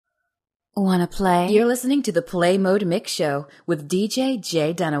Wanna play? You're listening to the Play Mode Mix Show with DJ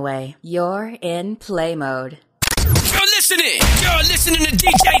Jay Dunaway. You're in Play Mode. You're listening to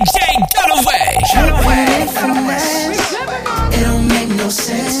DJ Jay Dunaway. It don't make no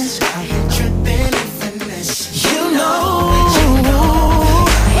sense. I ain't tripping in finesse. You know,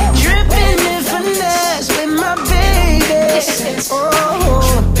 dripping in finesse with my baby. Oh,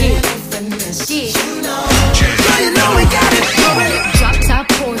 dripping in finesse. You know, you know we got it going. Drop top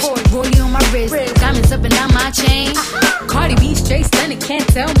Porsche, rollie on my wrist, diamonds up and down my chain. Cardi B straight stunning, can't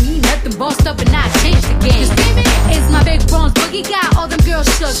tell me nothing. Bossed up and I changed the game. It's my big bronze boogie, got all them girls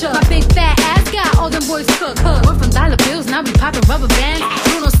shook. My big fat ass got all them boys cooked. Went from dollar bills, now we popping rubber bands.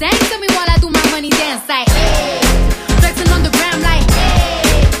 Bruno sang to me while I do my money dance like, hey. Flexing on the gram like,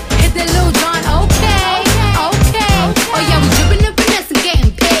 hey. Hit that Lil Jon, okay. Oh yeah, we dripping in finesse and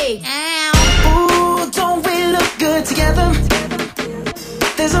getting paid. Ooh, don't we look good together?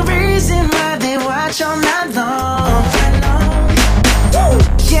 There's a reason why they watch all night long.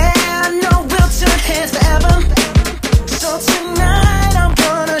 Yeah, I know we'll turn heads forever. So tonight I'm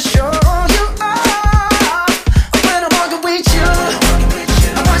gonna show you off. When I'm walking with you,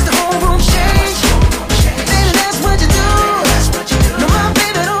 I watch the whole room change. Baby, that's what you do. No, my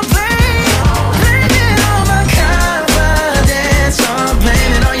baby don't play. Blame it on my confidence, or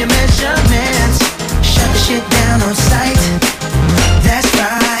blame it on your measurements. Shut the shit down on sight. That's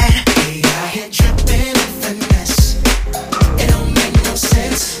right. We out here dripping in finesse. It don't make no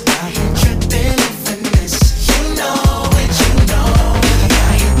sense. Out here dripping in finesse. You know it, you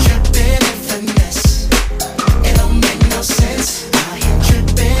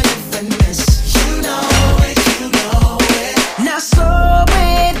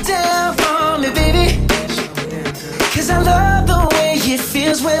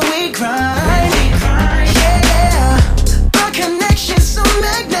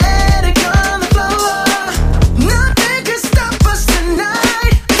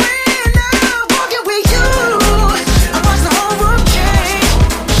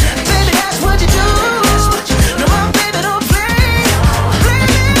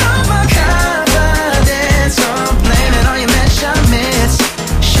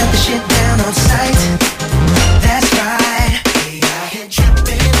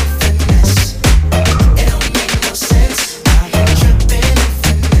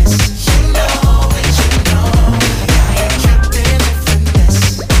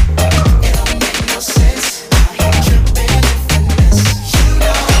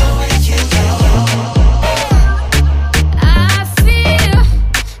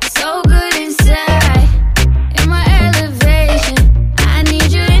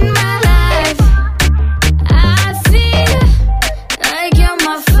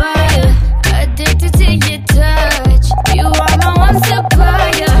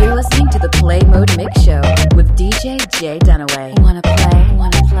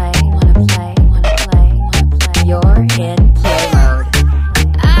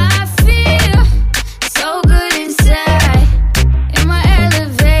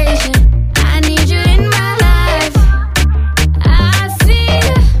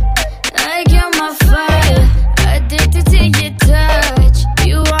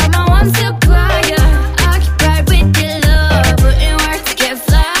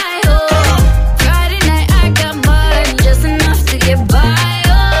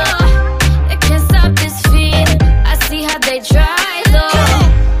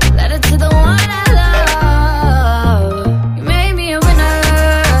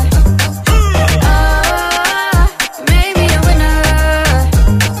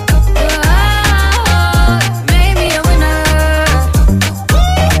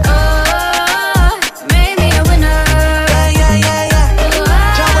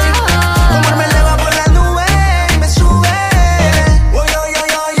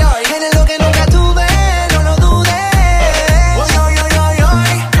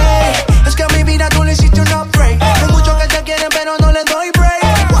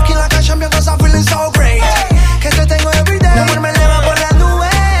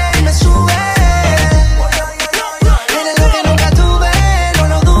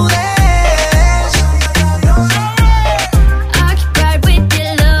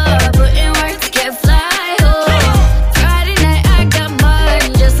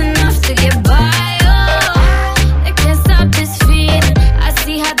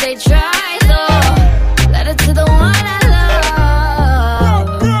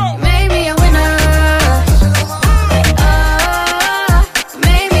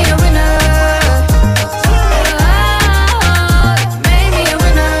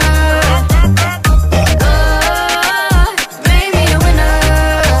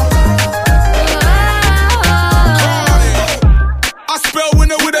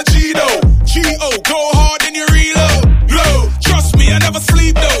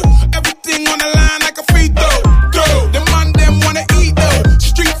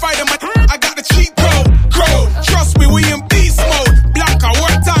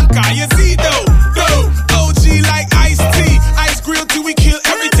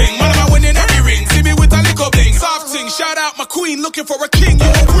making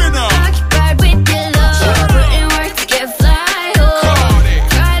you a winner. Occupied with your love, putting work to get fly, oh.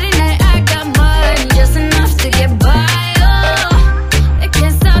 Friday night I got money, just enough to get by, oh. They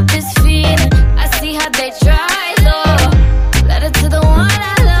can't stop this feeling, I see how they try, though. Letter to the one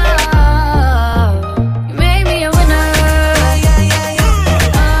I love. You made me a winner.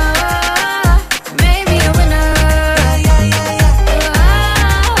 Made me a winner.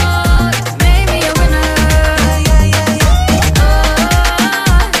 Made me a winner.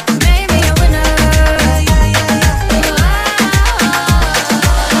 Made me a winner.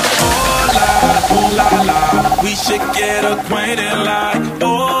 Oh la la, we should get acquainted like,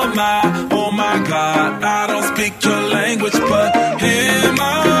 oh my God. I don't speak your language, but hey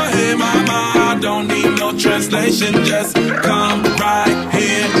mama, I don't need no translation. Just come right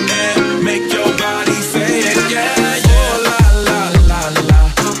here and make your body say it, yeah, yeah. Oh la la la la,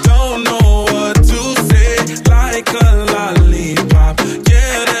 don't know what to say, like a lollipop.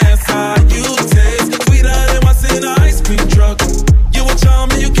 Yeah, that's how you taste, sweeter than what's in an ice cream truck. You a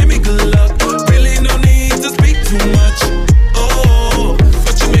charmer, you give me good luck. Really no need to speak too much. Oh,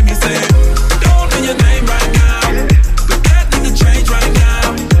 but you made me say, don't know your name right now, but that need to change right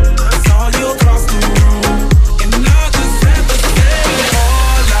now. I saw you across the room, and I just had to say,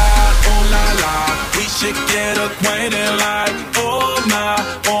 oh la la, we should get acquainted like,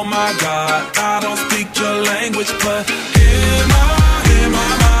 oh my God. I don't speak your language, but hey mama,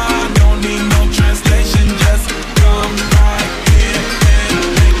 I don't need no translation. Just come right here and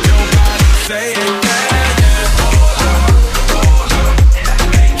make your body say it, yeah, yeah. Oh la,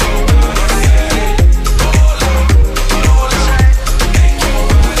 make your body say it. Oh la, make your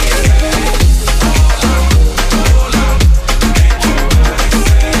body say it. Oh la, make your body say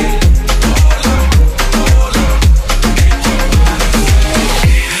it.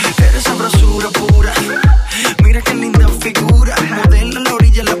 Eres sabrosura pura, mira qué linda figura. Modela a la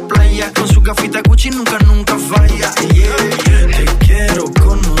orilla de la playa, con su gafita Gucci nunca falla. Yeah. Te quiero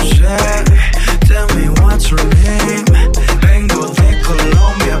conocer, tell me what's your name. Vengo de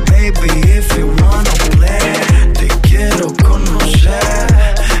Colombia, baby, if you wanna play. Te quiero conocer,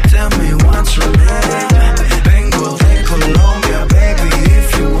 tell me what's your name. Vengo de Colombia, baby, if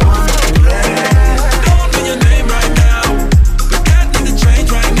you wanna play. Don't know your name right now, but that need to change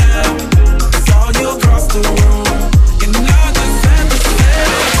right now. I saw you across the room, and I just had to say,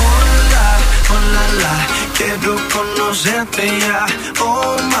 Hola, la, quiero conocerte ya.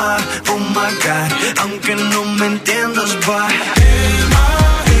 Oh my God, aunque no me entiendas, bye.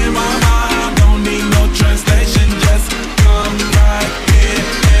 hey mama, I don't need no translation. Just come right here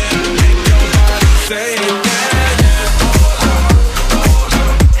and make your body say it, yeah, yeah.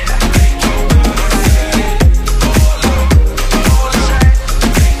 Make your body say it.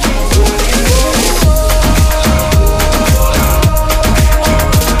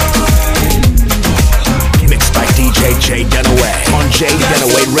 Mixed by DJ J Dunaway on J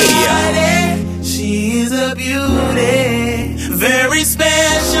Dunaway Radio. She is a beauty, very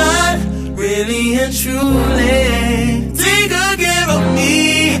special, really and truly. Take good care of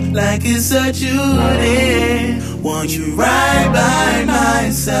me like it's a duty. Want you right by my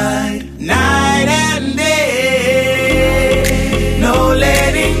side, night and day. No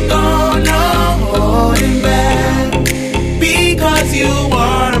letting go, no holding back, because you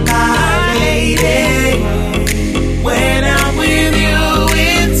are my lady. When I'm with you,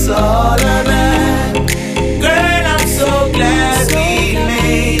 it's all of that. Girl, I'm so glad we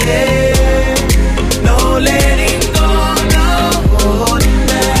made it. No letting go, no holding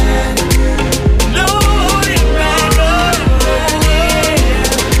back. No holding back, no holding back.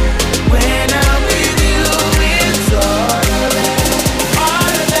 When I'm with you, it's all of that.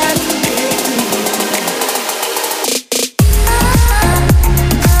 All of that to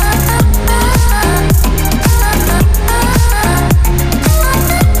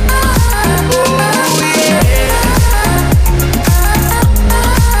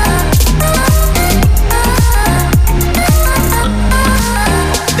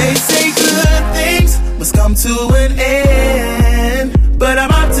They say good things must come to an end, but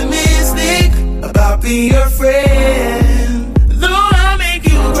I'm optimistic about being your friend. Though I make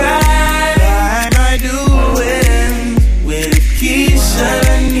you cry, like I do with Keisha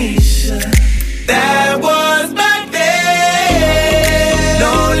and Nisha. That was back then.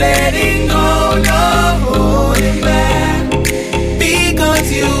 No letting go, no holding back, because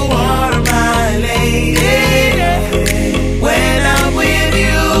you are my lady. When I'm with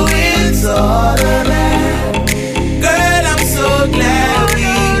you, it's all of that. Girl,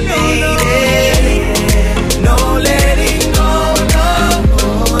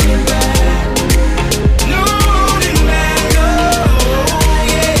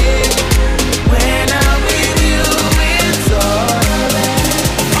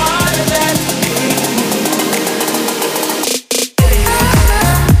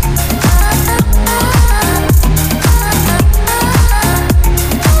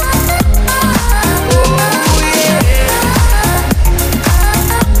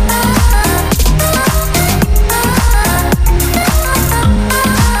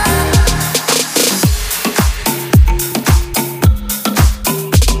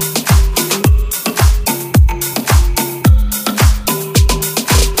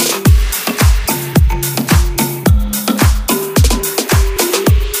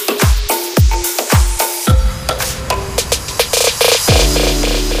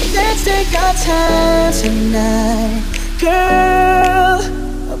 take our time tonight, girl.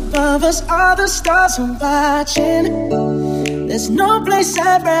 Above us, all the stars are watching. There's no place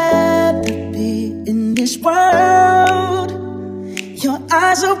I'd rather be in this world. Your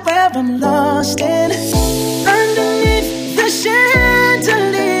eyes are where I'm lost in. Underneath the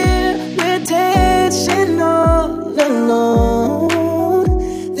chandelier, we're dancing all alone.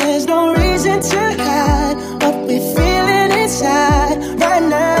 There's no reason to hide what we're feeling inside right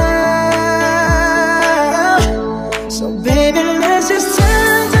now. So baby, let's just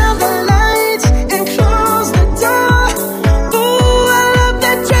turn down the lights and close the door. Ooh, I love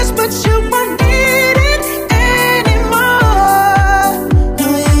that dress, but you won't need it anymore. No,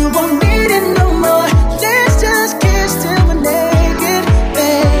 you won't need it no more. Let's just kiss till we're naked,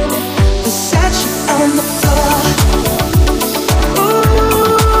 baby. Versace on the floor.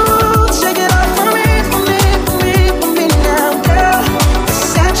 Ooh, take it off for me, for me, for me, for me now, girl.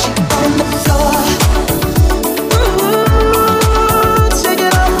 Versace on the floor. Ooh, take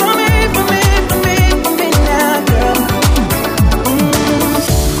it off for me, for me, for me, for me now, girl.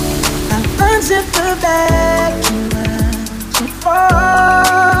 I'll unzip the bag and watch it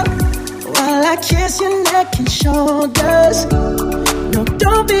fall while I kiss your neck and shoulders. No,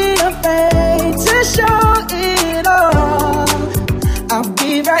 don't be afraid to show it all. I'll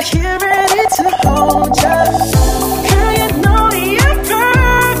be right here ready to hold you. Girl, you know you're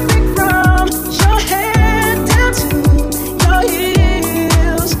perfect from your head down to your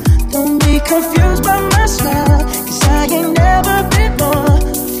heels. Don't be confused by my smile, 'cause I ain't never been more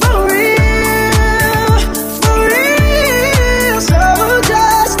for real, for real. So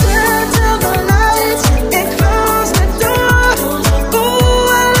just turn down the lights and close the door. Ooh,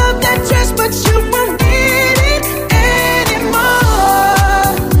 I love that dress, but you won't need it anymore.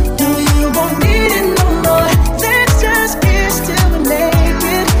 No, you won't need it no more. Let's just kiss till we're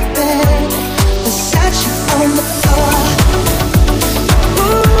naked, babe. Versace on the floor.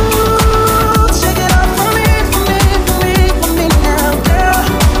 Ooh, take it off for me, for me, for me, for me now, girl.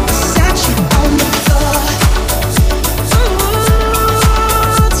 Versace on the floor. Ooh,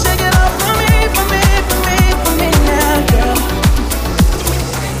 take it off for me, for me, for me, for me now, girl.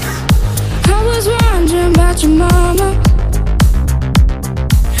 I was wondering about your mama.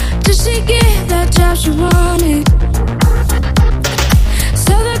 Did she get that job she wanted?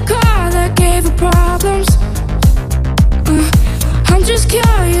 Sell the car that gave her problems. I'm just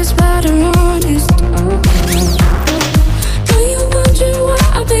curious about her honest. Know you wondering why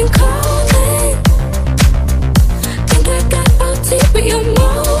I've been calling. Think I got ulterior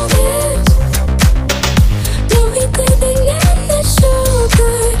motives. Know we didn't end this so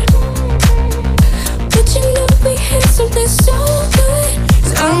good, but you know we had something so good.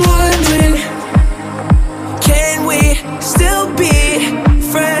 I'm wondering, can we still be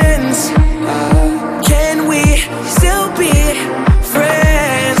friends? Can we still be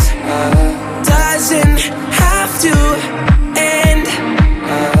friends? Doesn't have to end.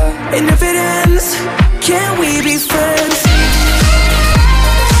 And if it ends, can we be friends?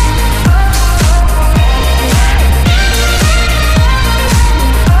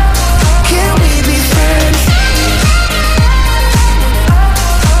 Can we be friends?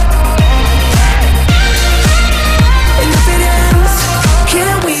 And if it ends,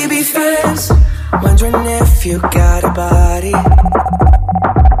 can we be friends? Wondering if you got a body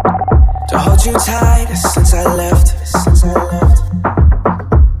to hold you tight since I left.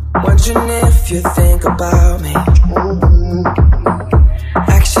 Wondering if you think about me.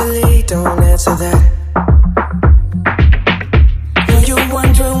 Actually, don't answer that. Know you're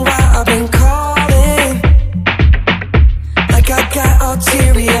wondering why I've been calling, like I got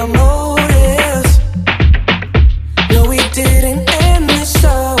ulterior motives. No, we didn't end this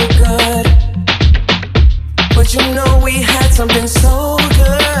so good, but you know we had something so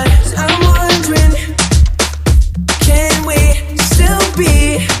good. I'm wondering, can we still be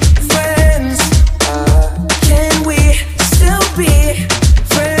friends? Can we still be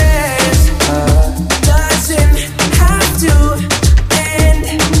friends? Doesn't have to end.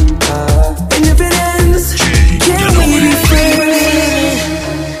 And if it ends, can we be friends?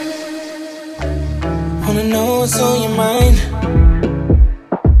 Wanna know what's on your mind?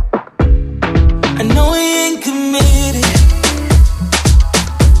 I know we ain't committed,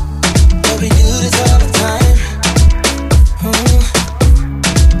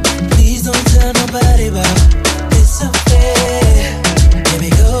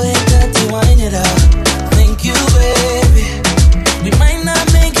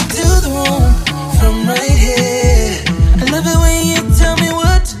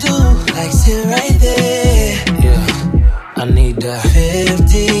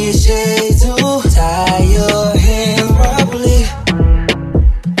 50 shades to tie your hair properly.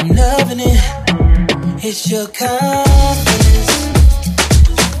 I'm loving it. It's your confidence.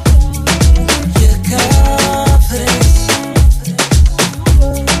 Your confidence.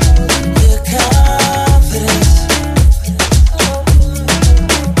 Your confidence.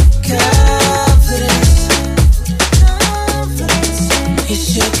 Confidence. It's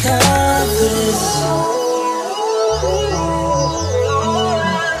your confidence.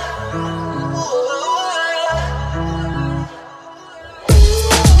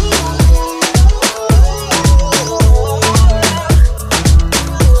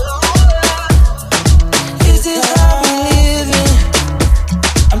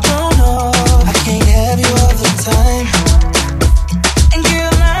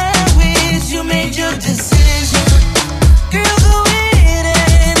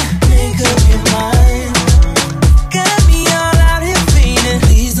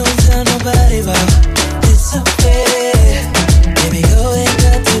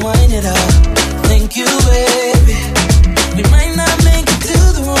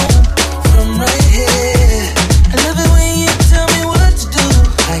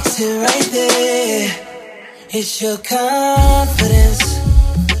 It's your confidence.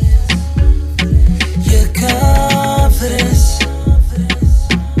 Your confidence.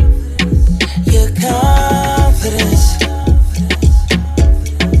 Your confidence.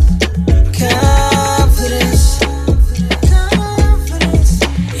 Confidence.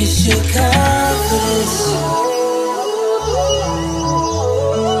 It's your confidence.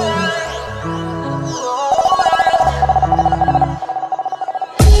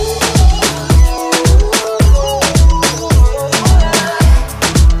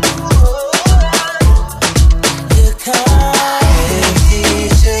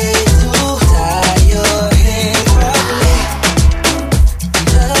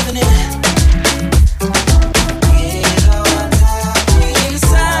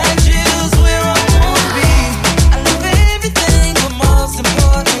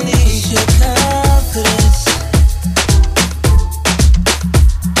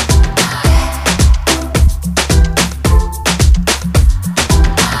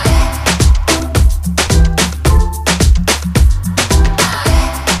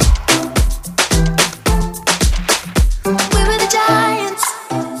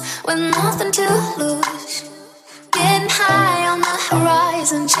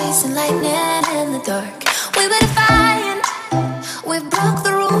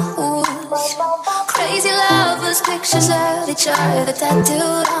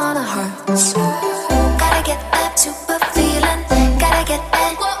 Tattooed on our hearts. Gotta get that super feeling. Gotta get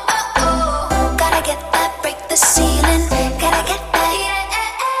that. Gotta get that. Break the ceiling. Gotta get that.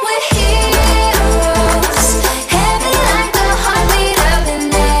 We're heroes. Heavy like the heartbeat of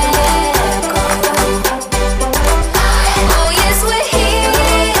an echo. Oh yes, we're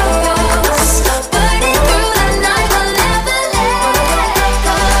heroes. Burning through the night, we'll never let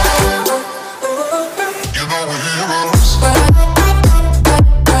go. You know we're heroes.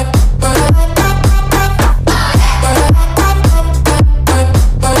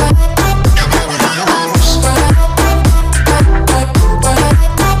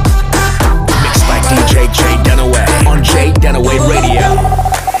 Dunaway Radio.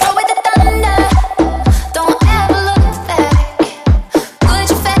 Roll with the thunder, don't ever look back. Put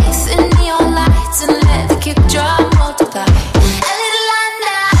your faith in neon lights and let the kick drum multiply. A little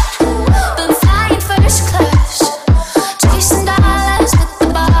under, been flying first class, chasing dollars with the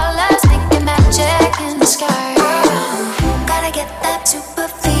ballers, making magic in the sky. Gotta get that super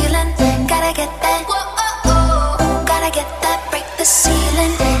feeling, gotta get that. Gotta get that, break the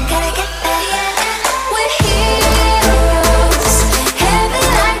ceiling, gotta get that. We're heroes, heavy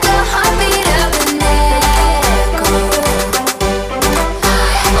like the heartbeat of an echo.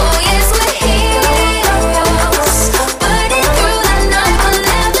 Oh yes, we're heroes, burning through the night, we'll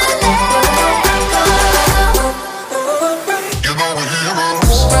never let go. You know we're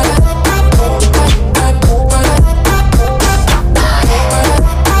heroes.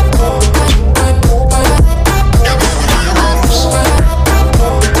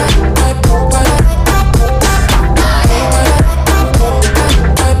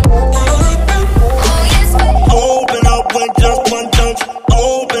 Open up with just one touch.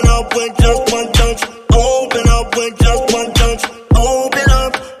 Open up with just one touch. Open up with just one touch. Open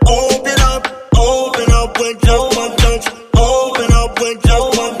up, open up, open up with just one touch. Open up with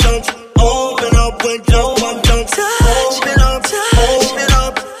just one touch. Open up with just one touch. Open up, open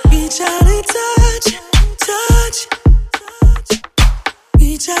up. Reach out and touch, touch.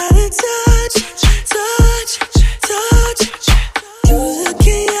 Reach out and touch, touch, touch. You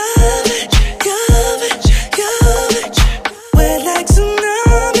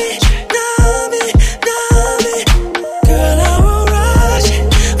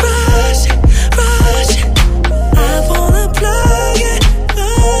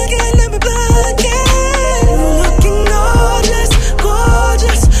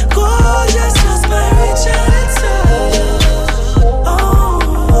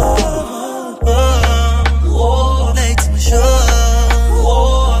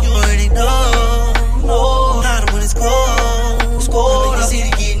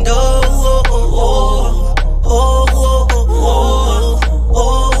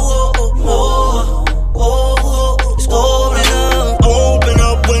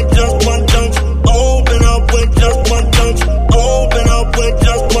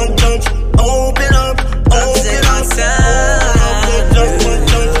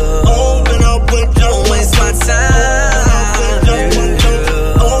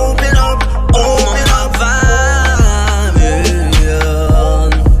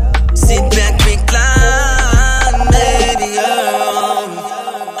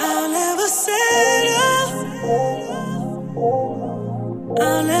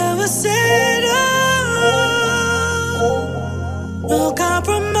I'll never settle. No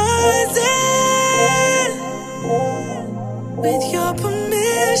compromising. With your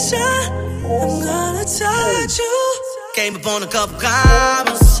permission, I'm gonna touch you. Came up on a couple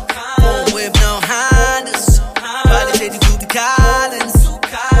commas, born with no Hondas. Probably take you to the Collins.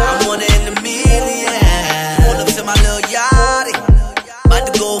 I'm one in a million. Pull up to my little yachty, about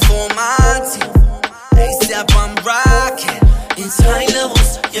to go for a Monty. ASAP I'm rocking, it's high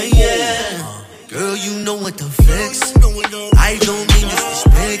levels, yeah, yeah. Girl, you know what the fix. I don't mean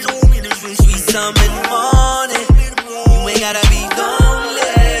disrespect. Sweet some in the morning. You ain't gotta be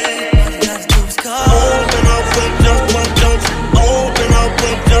lonely. All you gotta do is call. Open up with just one touch. Open up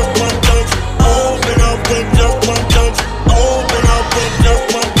with just one touch. Open up with just one touch. Open up with just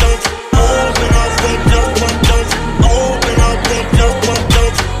one touch. Open up with just one touch. Open up with just one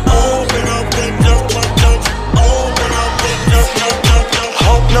touch. Open up with just one touch. Open up with just one touch.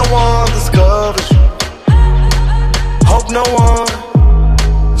 Hope no one discovers you. Hope no one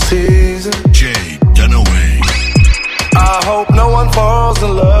sees it. Jay Dunaway. I hope no one falls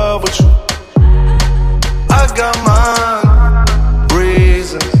in love with you. I got my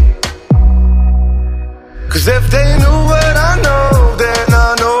reasons. Cause if they knew what I know, then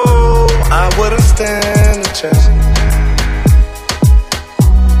I know I wouldn't stand a chance.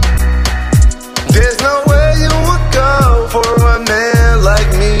 There's no way you would go for a man like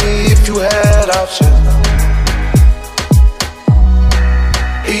me if you had options.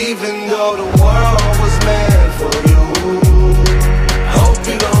 Even though the world was meant for you, hope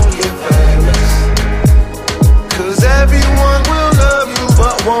you don't get famous. Cause everyone will love you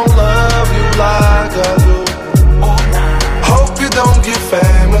but won't love you like I do. Hope you don't get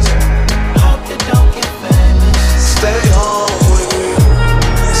famous. Hope you don't get famous. Stay home with me.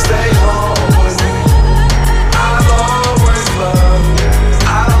 Stay home with me. I'll always love you.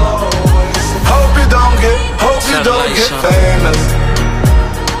 I'll always. Hope you don't get famous.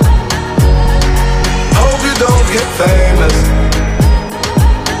 Don't get famous.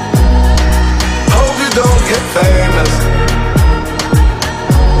 Hope you don't get famous.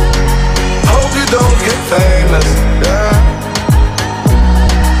 Hope you don't get famous. Yeah.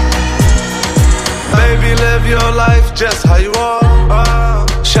 Baby, live your life just how you are.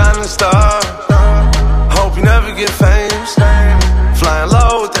 Shining star. Hope you never get famous. Flying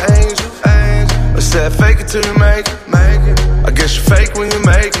low with the angels. I said fake it till you make it. I guess you fake when you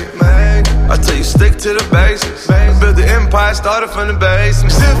make it. I tell you stick to the basics. Build the empire, started from the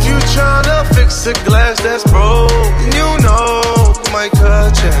basement. If you tryna fix a glass that's broke, you know might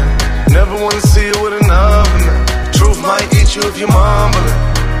cut you. Never wanna see you with another man. Truth might eat you if you're mumbling.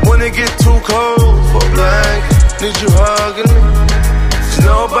 When it get too cold for a blanket, need you hugging me. Cause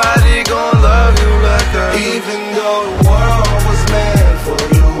nobody gon' love you like I do. Even though the world was meant for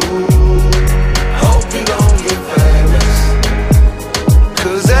you, hope you don't get famous.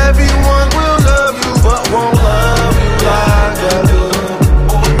 Cause everyone will love you but won't love you like I do.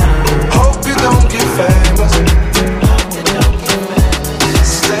 Hope you don't get famous.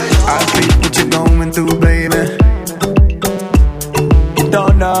 I see what you're going through, baby. You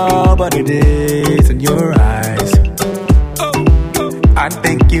don't know what it is in your eyes. I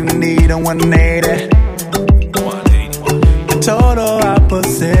think you need a 180. The total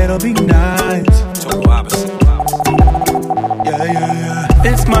opposite'll be nice. Total opposite. Yeah.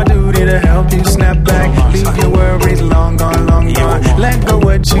 It's my duty to help you snap back. Leave your worries long gone, long gone. Let go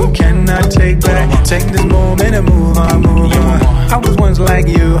what you cannot take back. Take this moment and move on, move on. I was once like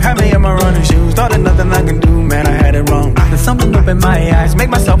you, had me in my running shoes. Thought that nothing I can do, man, I had it wrong. There's something up in my eyes, make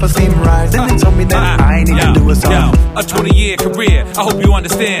my self-esteem rise. Then they told me that I need to do a song. A 20-year career, I hope you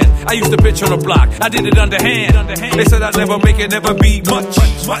understand. I used to pitch on the block, I did it underhand. They said I'd never make it, never be much.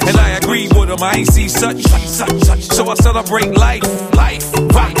 And I agree with them, I ain't see such. So I celebrate life.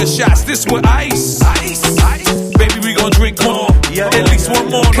 Vodka shots, this with ice. Baby, we gon' drink more. At least one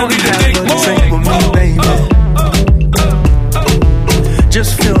more, no need to think more.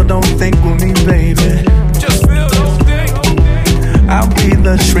 Just feel, don't think with me, baby. Just feel, don't think. I'll be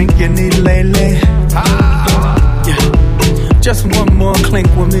the shrink you need lately. Yeah. Just one more clink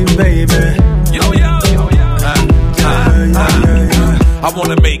with me, baby. Yo. I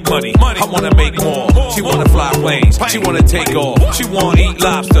wanna make money. I wanna make more. She wanna fly planes. She wanna take off. She wanna eat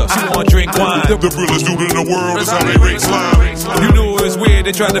lobster. She wanna drink wine. The realest dude in the world is how they rate slime. You knew it was weird,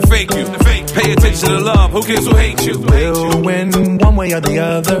 they tried to fake you. Pay attention to love, who cares who hates you? We'll win one way or the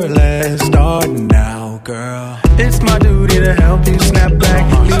other. Let's start now, girl. It's my duty to help you snap back.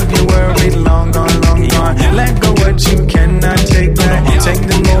 Leave your worries long gone, long gone. Let go what you cannot take back. Take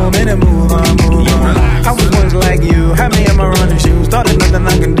this moment and move on, move on. I was once like you, had me in my running shoes. Thought there's nothing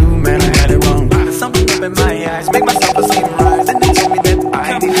I can do, man, I had it wrong. There's something up in my eyes, make my self-esteem rise. And they told me that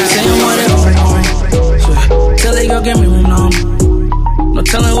I ain't saying whatever. Tell that girl, give me room, no. No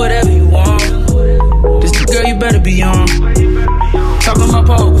telling whatever you want. This the girl you better be on. Talking my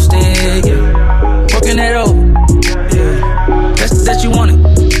pole stick, yeah. Working that over, yeah. That's that you want it,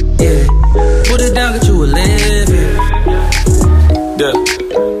 yeah. Put it down, get you a live, yeah.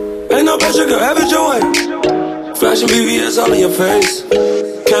 Ain't no pressure, girl, have it your way. Flashing BBS all in your face.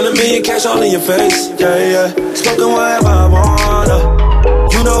 Count $1 million cash all in your face, yeah, yeah. Smoking whatever I wanna.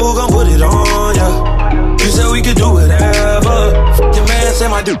 You know who gon' put it on, yeah. You said we could do whatever. Your man said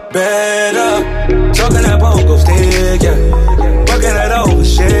my dude better. Talking that bongo stick, yeah. Working that over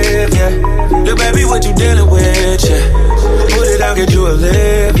shit, yeah. The baby, what you dealing with, yeah. Put it down, get you a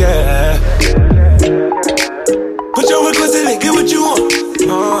live, yeah. Put your request in and get what you want.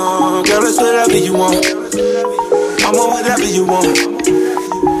 Girl, it's whatever you want. I'm on whatever you want.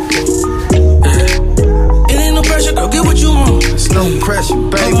 It ain't no pressure, girl, get what you want. It's no pressure,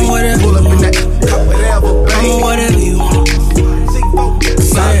 baby. I'm on whatever Pull up in that cup, whatever, baby. I'm on whatever you want.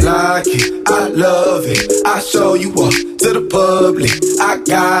 I like it, I love it. I show you up to the public. I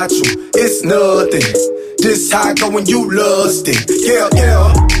got you, it's nothing. Just how I go when you lust it. Yeah,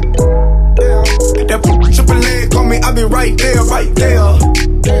 yeah. That triple leg on me, I be right there, right there.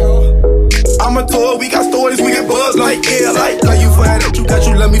 I'm a tour, we got stories, we get buzzed like yeah, like you for that, you got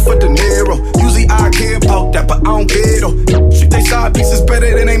you love me for De Niro. Usually I care about that, but I don't care though. Treat they side pieces better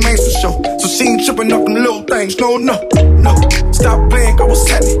than they mains for sure. So she ain't tripping up them little things, no, no, no. Stop playing, girl, what's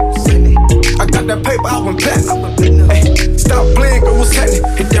happening? I got that paper, I went platinum. Hey, stop playing, girl, what's happening?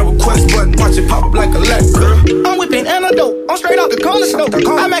 Hit that request button, watch it pop up like a leg, girl. I'm whipping antidote, I'm straight out the corner store.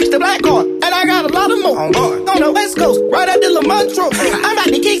 I matched the black card, and I got a lot of more. On the West Coast, right at the Lamontro. I'm about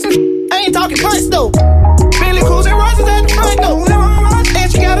to kick some I ain't talking punch though. Billy cruising Roses at the front door. And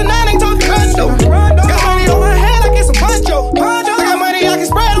she got a 9, ain't talking punch though. Got money over her head, I get some poncho. I got money I can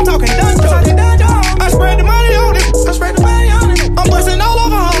spread, I'm talking duncho. I spread the money on it, I'm busting all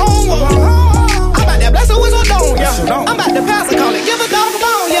over her home wall. I'm about that bless her with some dome, yeah. I'm about to pass her, call it, give a dog a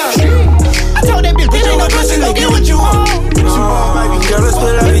bone, yeah. I told that bitch, ain't no pussy, go get what you want. Girl, it's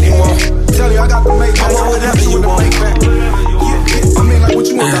whatever you want. Tell you I got the make back, I'm on whatever you want. I mean like what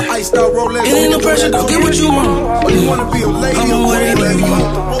you want, the iced out Rolex. It ain't no pressure, go get what you want. Or you wanna be a lady, I'm on whatever you want.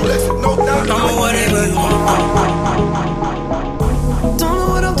 No doubt. I'm on whatever you want. Don't know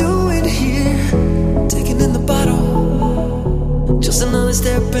what I'm doing here, taking in the bottle. Just another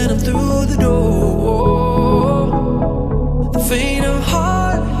step and I'm through the door. The faint of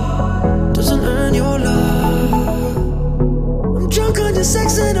heart doesn't earn your love. I'm drunk on your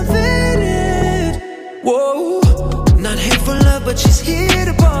sex and I'm faded. Whoa. Not here for love, but she's here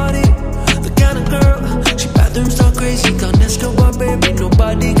to party. The kind of girl, she bathrooms talk crazy. Gone Escobar, baby,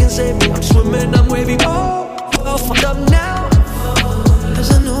 nobody can save me. I'm swimming, I'm wavy. Oh, fucked up now, 'cause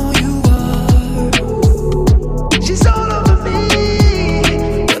I know you are. She's all over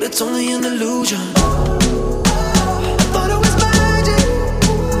me, but it's only an illusion. I thought it was magic.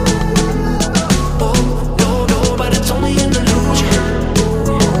 Oh, no, but it's only an illusion.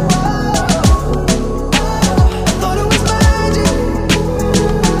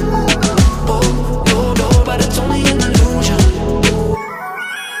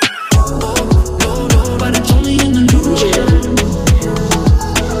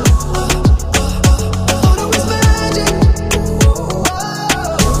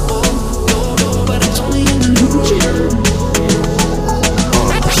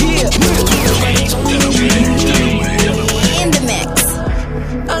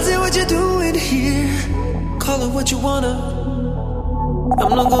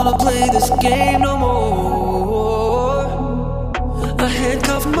 I'm not gonna play this game no more. A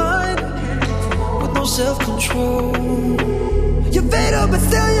handcuffed mind with no self-control. You're fatal, but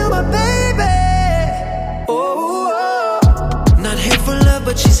still you're my baby. Oh, not here for love,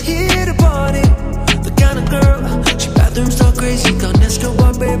 but she's here to party. The kind of girl, she bathrooms talk crazy. Gone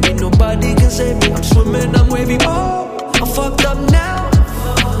Escobar, baby, nobody can save me. I'm swimming, I'm wavy. Oh, I'm fucked up now,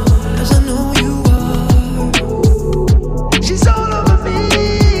 'cause I know you are. She's all over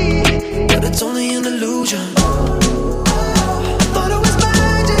me, but it's only an illusion. I thought it was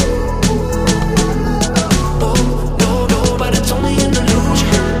magic. Oh, no, but it's only an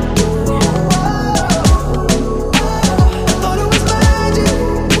illusion. I thought it was magic.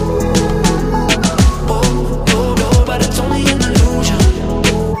 Oh, no, but it's only an illusion.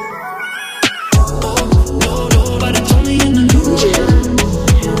 Oh, no, but it's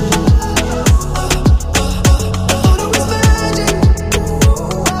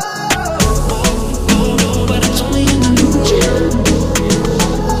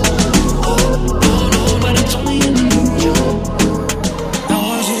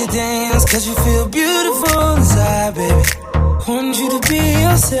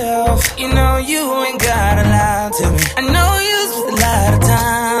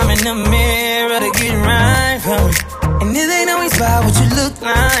the mirror to get right for me. And it ain't always about what you look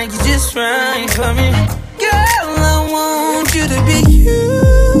like, you're just right for me. Girl, I want you to be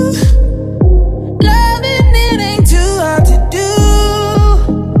you. Loving it ain't too hard to do.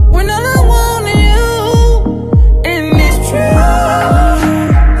 When all I want is you, and it's true.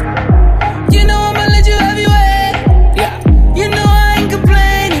 You know I'ma let you have your way. Yeah. You know I ain't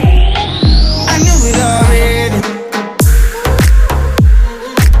complaining. I knew it already.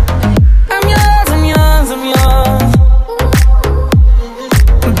 I'm yours, I'm yours, I'm yours.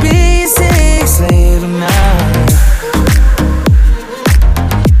 B6 slave now.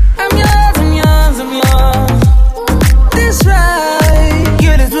 I'm yours, I'm yours, I'm yours. This right,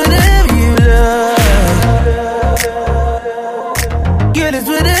 get us whatever you love. Get us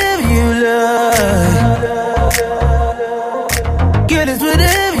whatever you love. Get us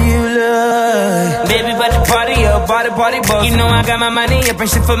whatever you love. Baby, but the party up, party bus. You know I got my money up and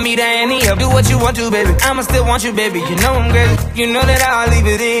shit for me to any up. Do what you want to, baby. I'ma still want you, baby. You know I'm crazy. You know that I'll leave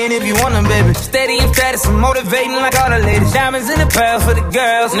it in if you want them, baby. Steady and status and motivating like all the ladies. Diamonds in the pearls for the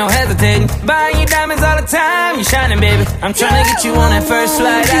girls, no hesitating. Buying you diamonds all the time, you shining, baby. I'm trying to get you on that first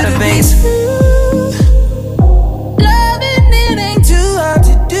flight out of base. Loving it ain't too hard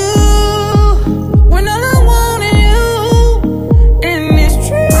to do. When all I want is you, and it's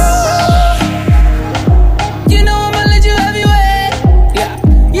true. You know I'ma let you have your way. Yeah.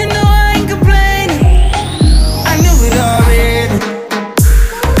 You know I ain't complaining. I knew it already.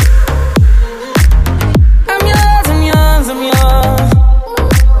 I'm yours, I'm yours, I'm yours.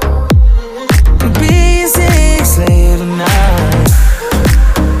 B6 slave now.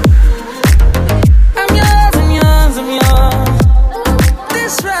 I'm yours, I'm yours, I'm yours.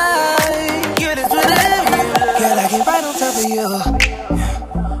 That's right. Get us whatever you love. Girl, I get right on top of you.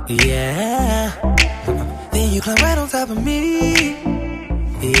 Yeah. Then you climb right on top of me.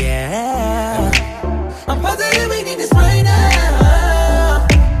 Yeah. I'm positive we need this right now.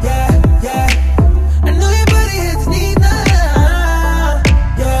 Yeah, yeah. I know your body hits need now.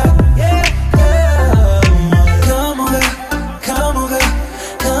 Yeah, yeah, yeah. Come on, girl. Come on, girl.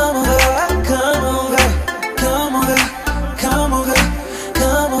 Come on, girl. Come on, girl. Come on, girl. Come on, girl.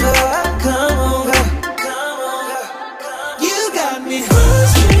 Come on, girl. Come on, girl. Come on, girl. You got me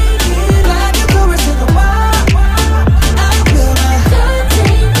frustrated like a chorus in the wild. I feel like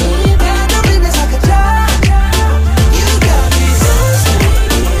got no limits like a child. You got me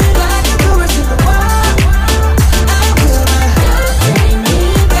frustrated like a chorus in the wild. I feel like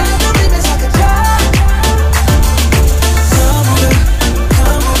got no limits like a child. Come on, girl.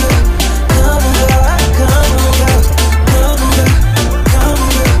 Come on, girl. Come on, girl. Come on, girl. Come on, girl. Come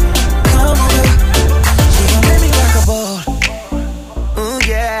on, girl. Come on, girl. She gon' make me rock a boat. Ooh,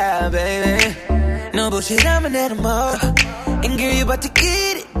 yeah, baby. No bullshit, I'ma let 'em all. And girl, you about to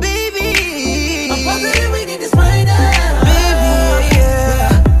get it, baby. I'm positive we need this right now. Baby, yeah.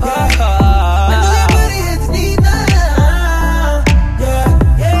 I know your body hits need now. Yeah, yeah,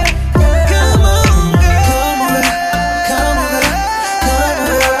 yeah. Come on, girl. Come on, girl. Come on, girl.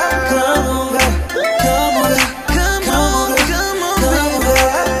 Come on, girl. Come on, girl. Come on, girl. Come on, girl. Come on,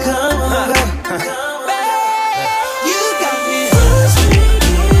 girl. Come on, girl. You got me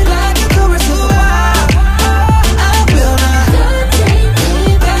frustrated like a chorus in the wild. I feel like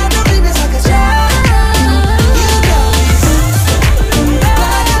got no limits like a child. You got me frustrated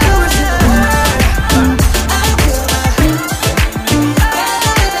like a chorus in the wild. I feel like got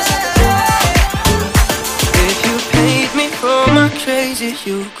no limits like a child. If you paid me for my crazy,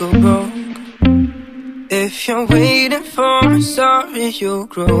 you go broke. If you're waiting for me, sorry, you'll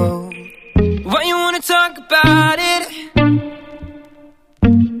grow old. Why you wanna talk about it?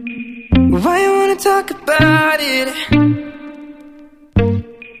 Why you wanna talk about it?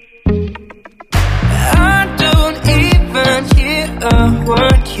 I don't even hear a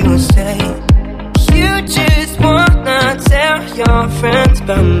word you say. You just wanna tell your friends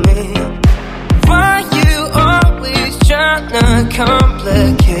about me. Why you always tryna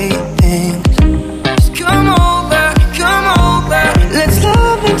complicate things? Just come over, let's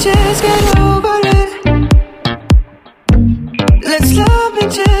love and just get over it. Let's love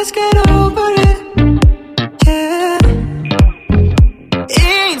and just get over it. Yeah.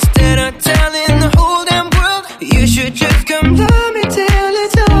 Instead of telling the whole damn world, you should just come love me till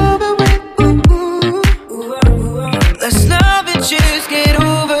it's over with. Let's love and just get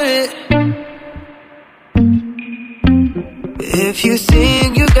over it. If you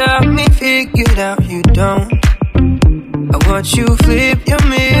think you got me figured out, you don't. I watch you flip your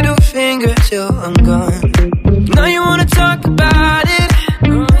middle finger till I'm gone. Now you wanna talk about it.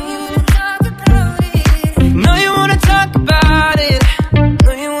 Now you wanna talk about it.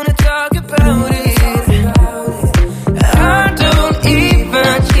 Now you wanna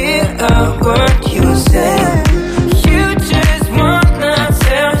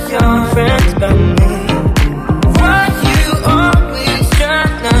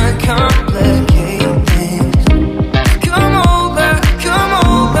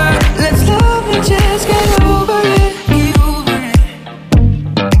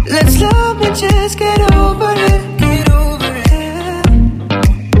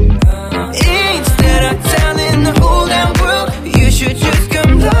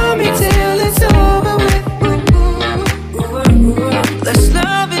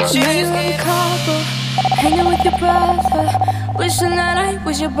night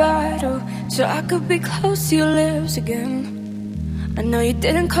was your bridal, so I could be close to your lips again. I know you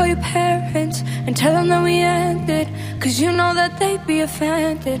didn't call your parents and tell them that we ended, cause you know that they'd be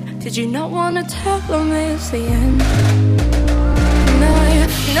offended. Did you not wanna tell them it's the end? Now you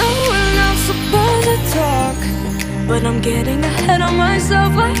know we're not supposed to talk, but I'm getting ahead of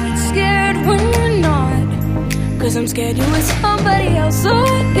myself. I get scared when we're not, cause I'm scared you with somebody else. So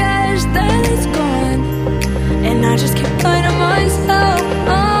I guess that it's gone, and I just keep lying to myself.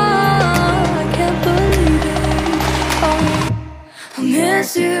 Oh, I can't believe it. Oh, I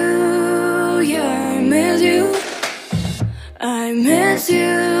miss you, yeah, I miss you. I miss you,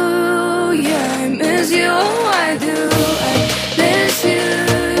 yeah, I miss you. Oh, I do. I miss you,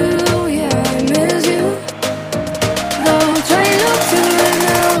 yeah, I miss you. Though I'm trying not to right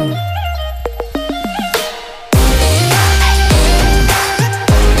now.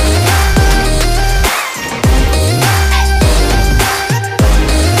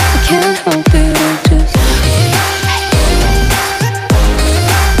 I can't help it, I just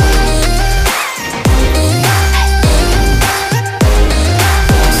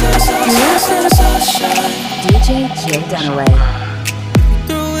DJ Jay Dunaway.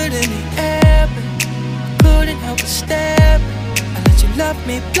 Threw it in the air, but couldn't help but stare. I let you love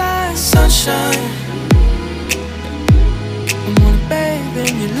me blind, sunshine. I wanna bathe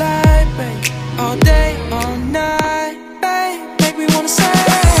in your light, babe, all day, all night, babe. Make me wanna say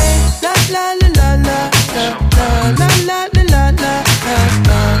la la la la la la la la la la la la la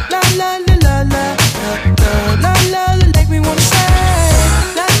la la la la la la. Make me wanna say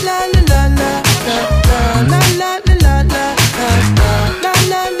la la la la la la la la la la la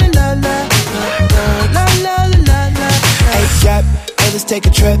la la la la la la. Hey, yep, hey, let's take a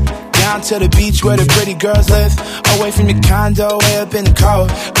trip down to the beach where the pretty girls live, away from your condo, way up in the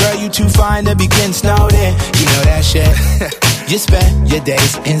cold. Girl, you too fine to be getting snowed in. You know that shit. You spend your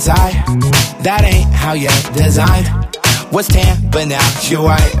days inside. That ain't how you're designed. Was tan, but now you're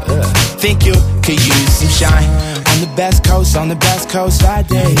white. Think you could use some shine. On the best coast, side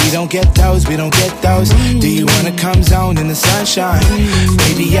days. We don't get those, we don't get those. Do you wanna come zone in the sunshine?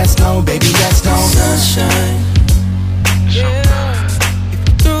 Baby, yes, no, baby, yes, no. Sunshine, yeah. If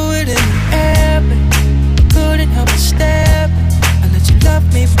you threw it in the air, but couldn't help but stare. I let you love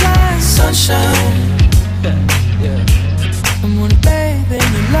me blind, sunshine. Yeah. I'm gonna bathe in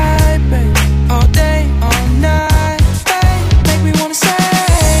your light, babe, all day, all night, babe. Make me wanna say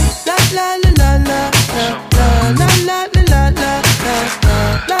la la la la la la la la la la la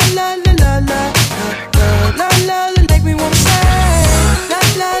la la la la la. Make me wanna say la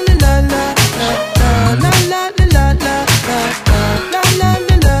la la la la la la la la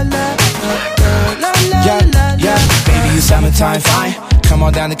la la. Yeah, baby, you summertime fine. Come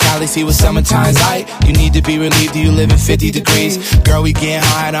on down to Cali, see what summertime's like. You need to be relieved, do you live in 50 degrees? Girl, we getting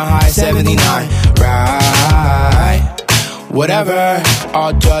high on a high 79. Right, whatever.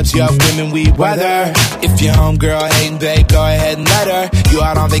 All dubs, you up women, we weather. If your homegirl hating, babe, go ahead and let her. You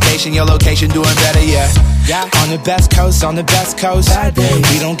out on vacation, your location doing better, yeah. On the best coast,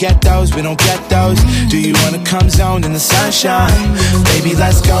 we don't get those, we don't get those. Do you wanna come zone in the sunshine? Baby,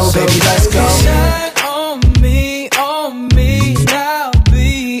 let's go, baby, let's go. Shine on me, I'll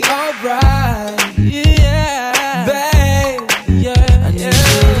be alright. Yeah, babe, yeah. I need you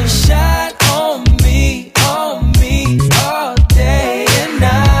to shine on me all day and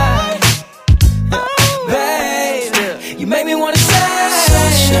night. Babe, you make me wanna say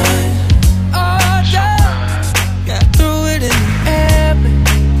sunshine. Oh, yeah. Threw it in the air, but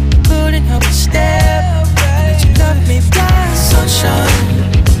couldn't help but stare. I let you love me blind, sunshine.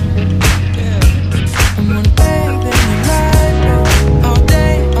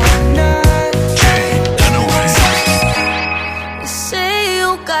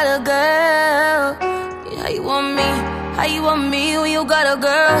 How you want me when you got a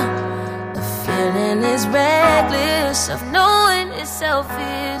girl? The feeling is reckless of knowing it's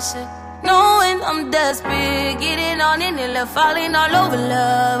selfish, knowing I'm desperate, getting on in and left, falling all over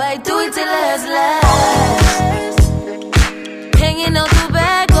love. I do it till it's last. Hanging out the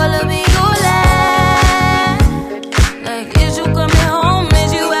back, all of me you laugh. Like, is you coming home?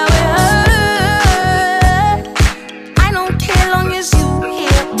 Is you out with her? I don't care long as you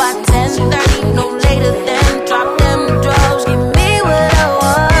here by 10:30, no later than drop them drugs, give me what I want.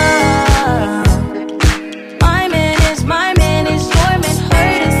 My man is your man,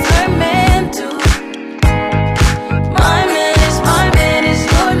 hurt is her man too. My man is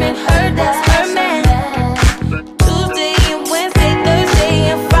your man, hurt that's her man. Tuesday and Wednesday, Thursday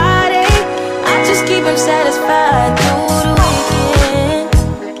and Friday, I just keep him satisfied through the weekend.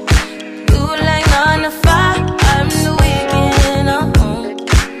 You like 9 to 5, I'm the weekend.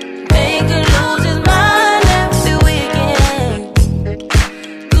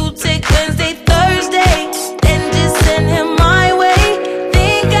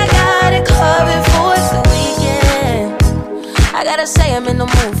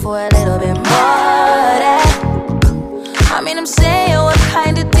 room for a little bit more. That, I mean, I'm saying, what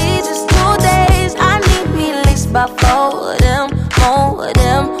kind of these is 2 days? I need me at least about 4 of them, more of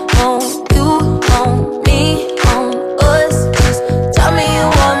them, on you, on me, on us. Just tell me you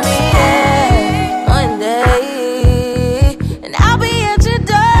want me, yeah, one day, and I'll be at your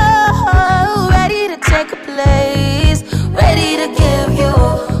door, ready to take a place, ready to give you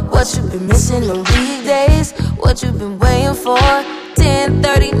what you've been missing on weekdays, what you've been waiting for.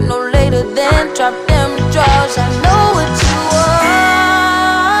 10:30, no later than drop them drawers. I know what you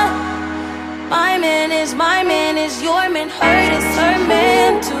want. My man is your man. Hurt is her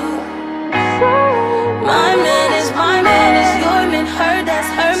man too. My man is your man. Her, that's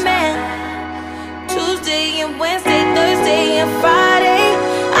her man. Tuesday and Wednesday, Thursday and Friday,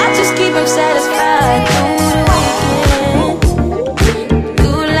 I just keep him satisfied through the weekend. Do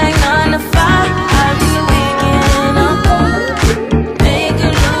like 9 to 5 through the weekend. Make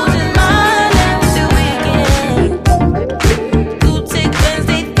him lose his mind after the weekend. Do take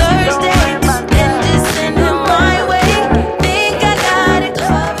Wednesday, Thursday, and just send him my way. Think I got it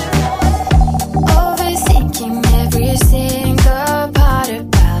covered. Overthinking every single part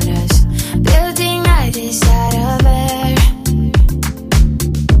about us, building right inside of it.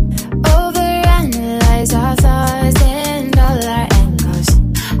 Overanalyze our thoughts and all our angles.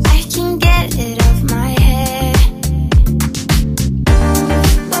 I can get it off my head.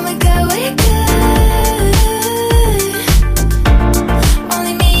 When we go, we're good.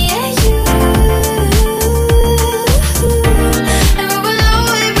 Only me and you. And we will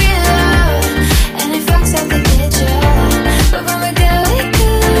always be alone, and it fucks up the picture. But when we go, we're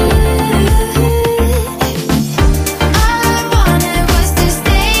good. All I wanted was to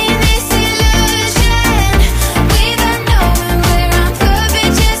stay in this illusion, without knowing we're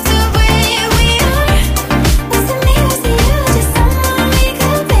uncovered, just the way we are. Wasn't me, was it you? Just someone we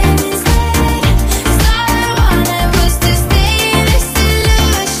could blame instead. 'Cause all I wanted was to stay in this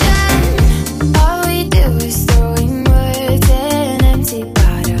illusion. All we do is throwing words in empty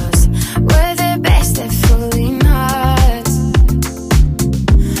bottles. We're the best at fooling hearts.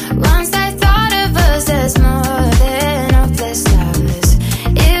 Once I thought of us as more than hopeless lovers,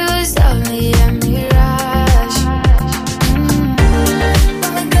 it was only a mirage.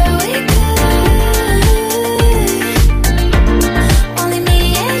 When we go, we're good. Only me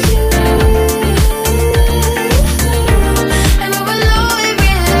and you. And we will always be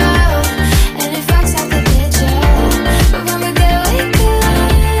alone, and it fucks up the picture. But when we go, we're good.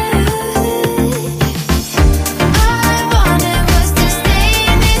 All I wanted was to stay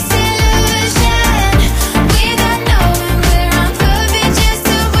in this illusion, without knowing we're uncovered, just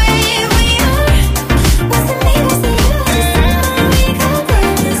the way we are. Wasn't me, was it you? Just someone we could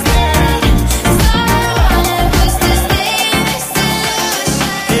blame instead. 'Cause all I wanted was to stay in this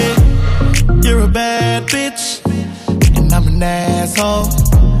illusion. You're a bad bitch, and I'm an asshole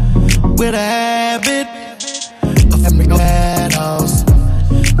with a habit of having bad hoes.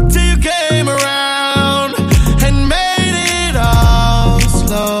 Till you came around and made it all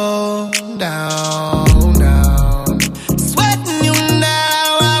slow down. Sweating you now,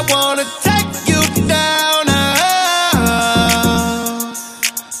 I wanna take you down.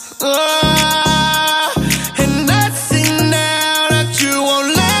 And I see now that you won't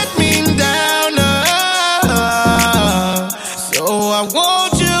let me down. So I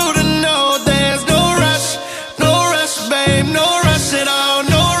want you to know there's no rush, babe, no rush at all.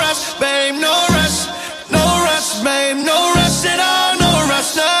 No rush, babe, no rush, babe, no rush at all. No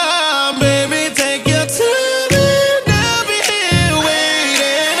rush, no, baby, take your time and I'll be here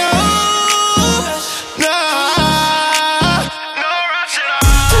waiting. Oh, no, no rush at all.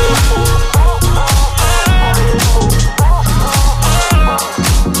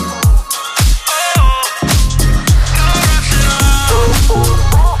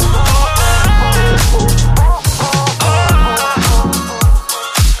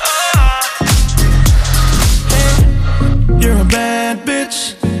 You're a bad bitch,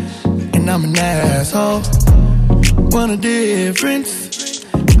 and I'm an asshole. Want a difference,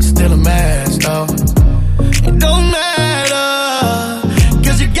 still a mess though. It don't matter,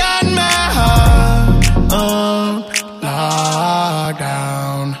 'cause you got my heart on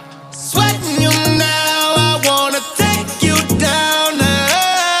lockdown. Sweating you now, I wanna take you down.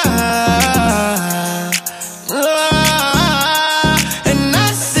 And I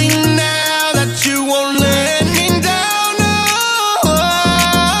see now that you won't let me down.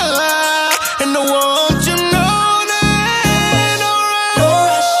 And I want you to know that no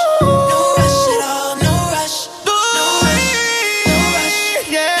rush at all, no rush, no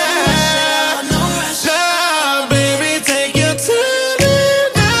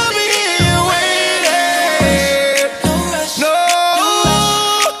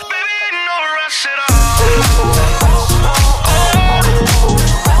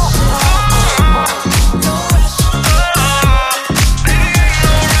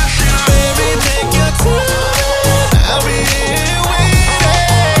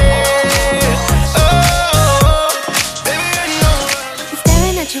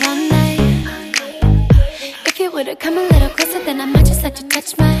just let you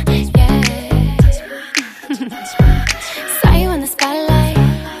touch my, yeah. Saw you in the spotlight.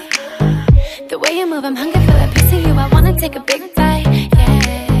 The way you move, I'm hungry for a piece of you. I wanna take a big bite,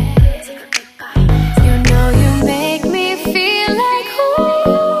 yeah. You know you make me feel like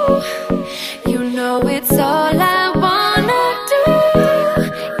ooh. You know it's all I wanna do,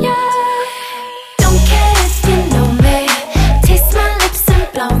 yeah. Don't care if you know me. Taste my lips and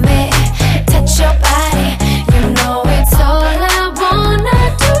blow me. Touch your body. You know it's all I wanna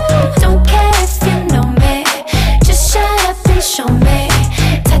do. Don't care if you know me. Just shut up and show me.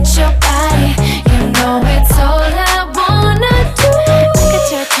 Touch your body. You know it's all I wanna do. I got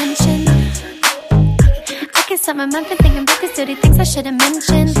your attention. I can stop my mind from thinking about these dirty things I should've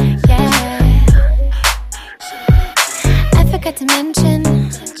mentioned, yeah. I forgot to mention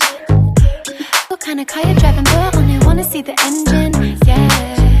what kind of car you're driving, but I only wanna see the engine, yeah.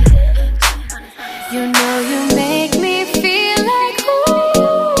 You know you make me feel like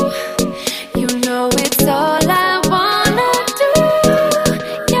ooh. You know it's all I wanna do,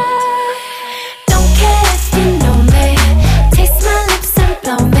 yeah. Don't care if you know me. Taste my lips and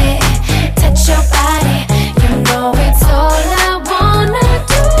blow me. Touch your body. You know it's all I wanna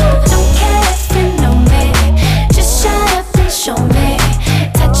do. Don't care if you know me. Just shut up and show me.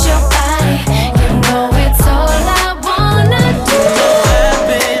 Touch your body. You know it's all I wanna do. I've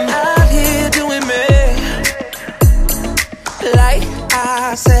been out here doing me, like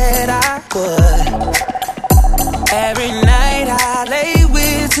I said I would. Every night I lay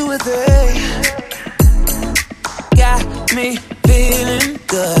with 2 or 3. Got me feeling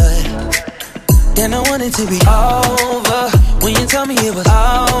good. Then I want it to be over. When you told me it was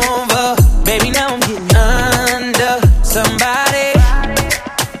over, baby, now I'm getting under somebody.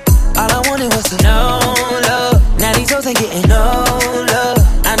 All I wanted was to know love. Now these hoes ain't getting no love.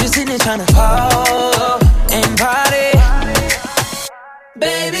 I'm just sitting there trying to pause and party.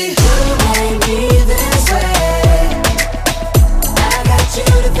 Baby, you made me this way. I got you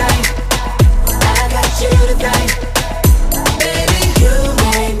to thank. I got you to thank. Baby, you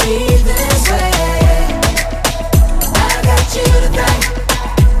made me this way. I got you to thank.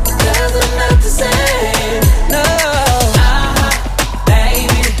 'Cause I'm not the same. No.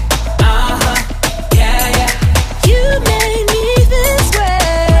 Baby. Yeah, yeah. You made me this way.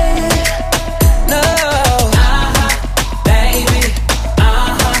 No. Baby.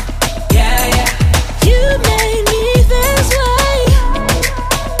 Yeah, yeah. You made me this way.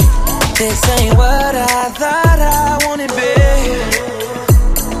 This ain't what I thought I wanted, babe.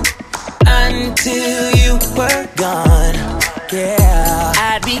 Until you were gone. Yeah.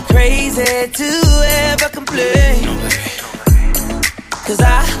 I'd be crazy to ever complain. 'Cause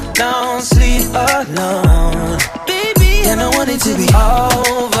I don't sleep alone. Baby, and I want it to be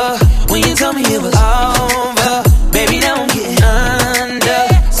over. When you told me it was over, baby, now I'm getting under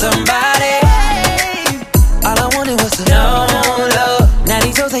somebody. All I wanted was to know love. Now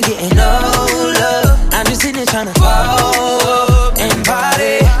these hoes ain't getting no love. I'm just sitting there trying to fall and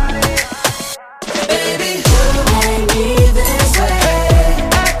party. Baby, you made me this way.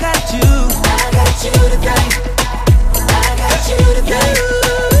 I got you to thank. I got you to thank.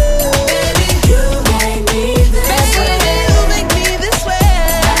 Baby, you made me this way. You make me this way.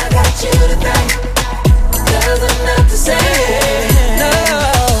 I got you to thank. 'Cause I'm not the same. No.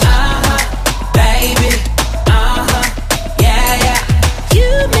 Baby. Yeah, yeah. You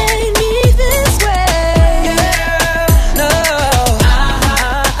made me this way. No.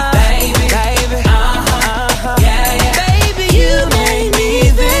 Baby. Yeah, yeah. Baby, you made me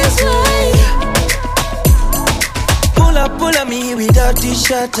this way. Pull up me without the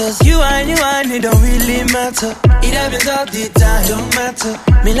shutters. You and it don't really matter. It happens all the time, don't matter.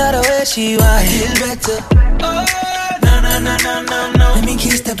 Me love the way she want, feel better. Oh, no. Let me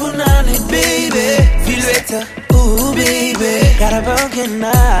kiss the punani, baby. Feel better, ooh, baby. Got a broken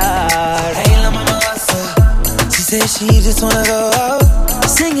heart. Hey, la mama, what's up? She said she just wanna go out.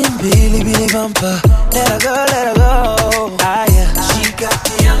 Singing Billy Billy Bumper. Let her go. Ah, yeah. She got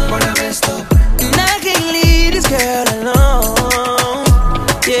the young for the best of. And I can't leave this girl alone.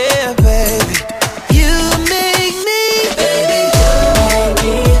 Yeah, baby. You make me, baby. You make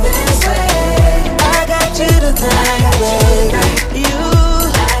me this way. I got you to thank, baby.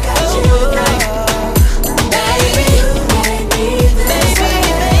 I got you to thank. Baby, you make me this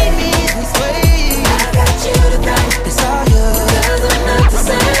way. I got you to thank. It's all you. 'Cause I'm not the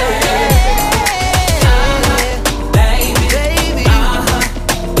same. Baby.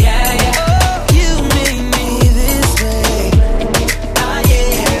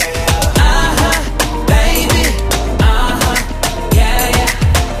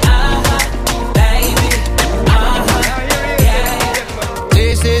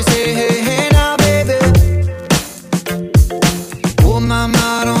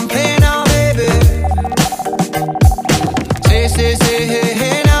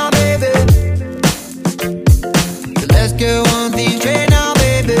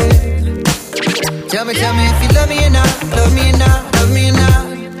 tell me if you love me or not, love me or not, love me or not.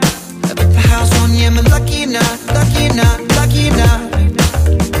 I bet the house on you, am I lucky or not, lucky or not, lucky or not.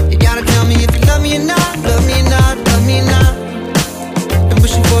 You gotta tell me if you love me or not, love me or not, love me or not. I'm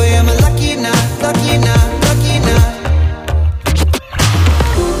wishing for you, am I lucky or not, lucky or not, lucky or not.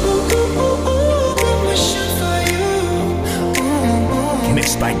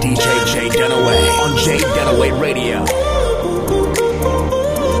 Mixed by DJ J Dunaway on J Dunaway Radio.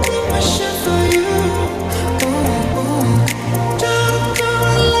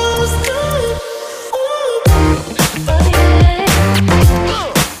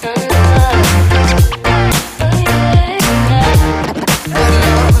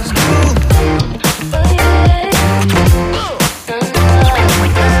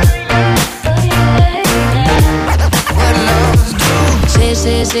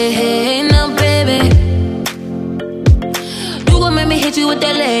 Say hey now, baby. You gon' make me hit you with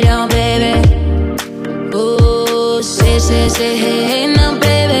that lay down, baby. Oh, say hey now,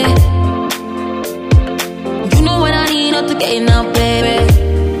 baby. You know what I need up the gate now, baby.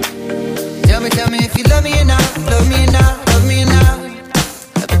 Tell me if you love me or not, love me or not, love me or not.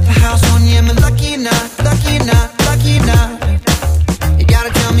 I bet the house on you, am I lucky or not, lucky or not, lucky or not. You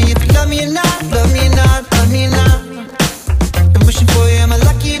gotta tell me if you love me or not, love me or not, love me or not. I'm wishing for you, am I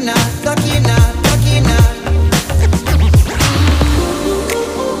lucky or not, lucky or not, lucky or not.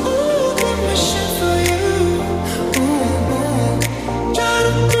 Wishing for you, try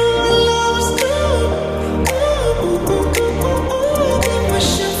to do what love's done.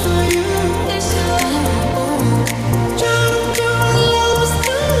 Wishing for you, try to do what love's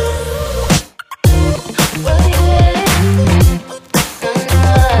done.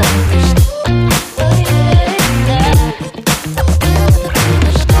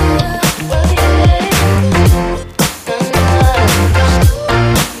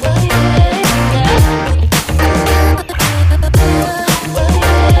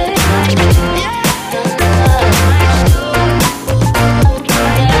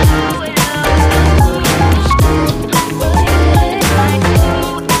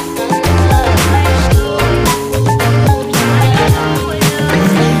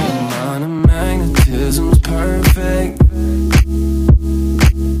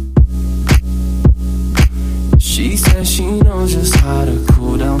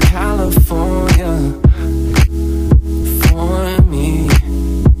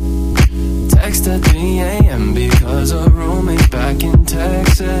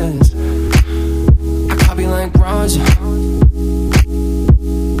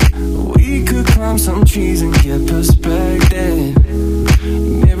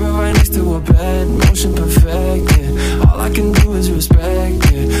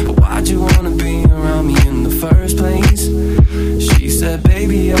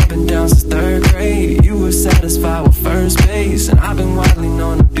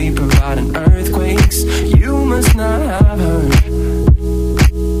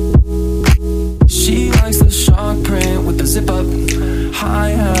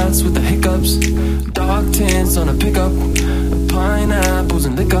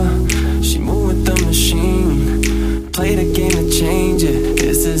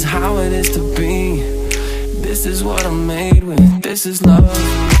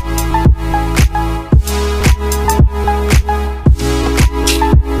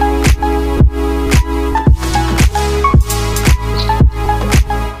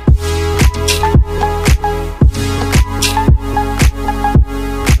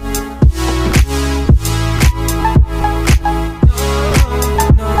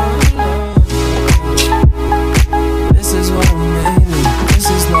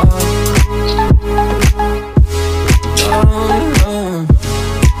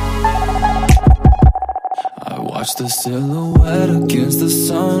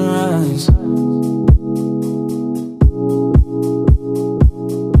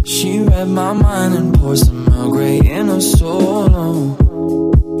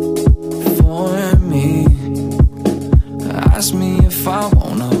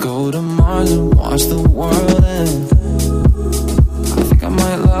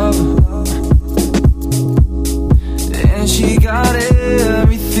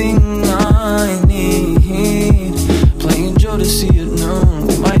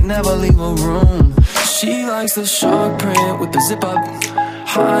 The shark print with the zip up,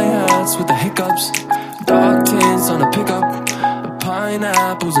 hi-hats with the hiccups, dark tints on a pickup,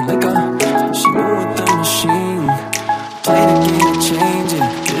 pineapples and liquor. She moved with the machine, play the game and change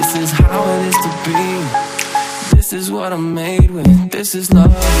it. This is how it is to be. This is what I'm made with. This is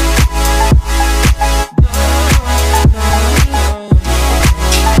love.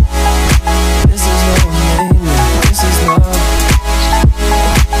 This is what I'm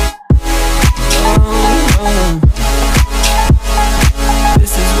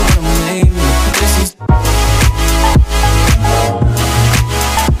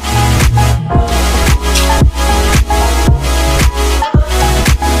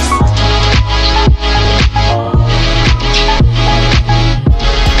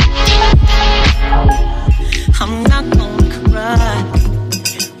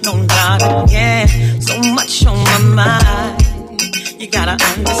no, not again. So much on my mind. You gotta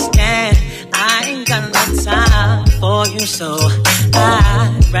understand, I ain't got no time for you, so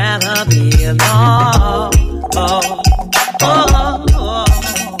I'd rather be alone. Oh, oh, oh.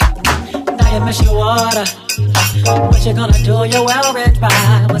 Now you miss your water. What you gonna do? You're well read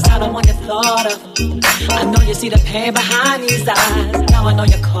by. Was I the one you thought of? I know you see the pain behind these eyes. Now I know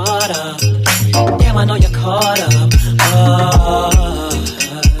you're caught up. Damn, I know you're caught up. Oh,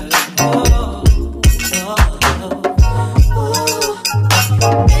 oh, oh.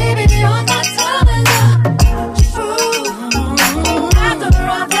 Baby, you're not telling the truth. After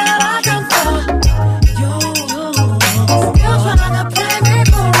all that I done for you, still trying to play me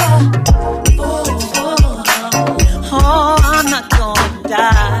for a fool. Oh, I'm not gonna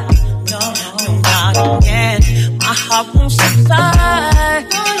die. No, not again. My heart won't survive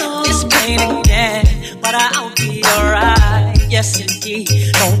this pain again, but I'll be alright. Yes, indeed.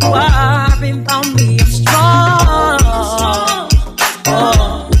 Don't worry about me. I'm strong.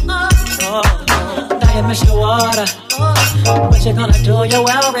 Oh, now you miss your water. What you gonna do? You're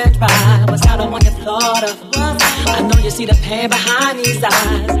well read by. Was I the one you thought of? I know you see the pain behind these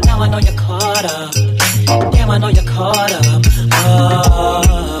eyes. Now I know you're caught up. Damn, I know you're caught up.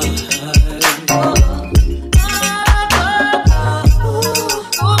 Oh,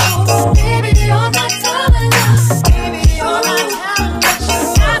 baby, you're not telling us. Baby, you're not telling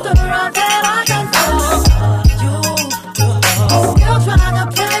us. After all that I done for you, still trying to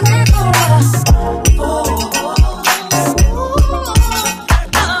play me for a fool.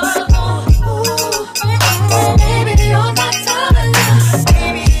 Baby, you're not telling us.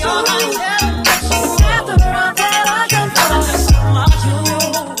 Baby, you're not telling us. After all that I done for you,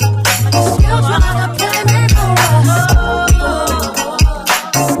 still trying to play me for a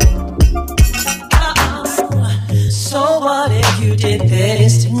so what if you did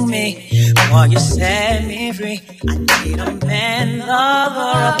this to me? While you set me free, I need a man,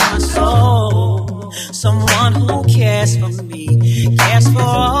 lover of my soul. Someone who cares for me, cares for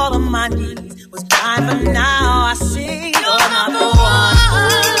all of my needs. Was blind, but now I see you're number one.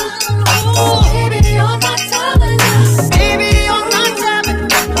 Baby, you're not telling us. Baby, you're not telling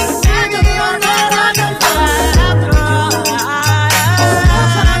us. After all that I done for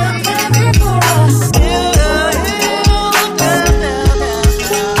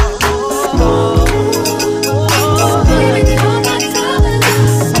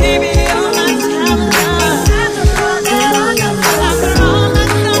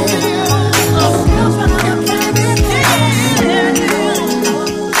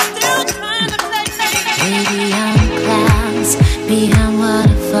behind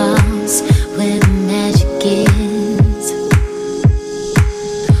waterfalls, where the magic is,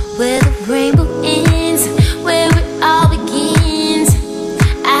 where the rainbow ends, where it all begins.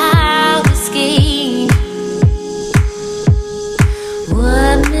 I'll escape.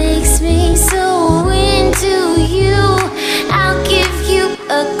 What makes me so into you? I'll give you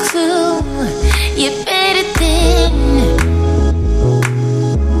a clue. You're better than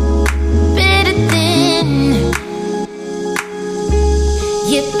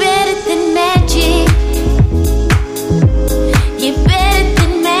you're better than magic. You're better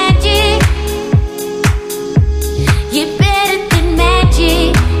than magic. You're better than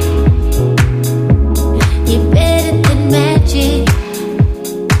magic. You're better than magic.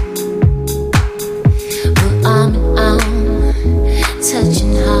 We're arm in arm,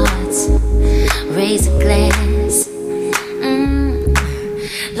 touching hearts, raise a glass.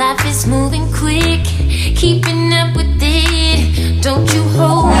 Life is moving quick, keeping up with it. Don't you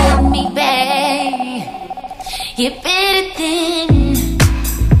hold me back. You're better than.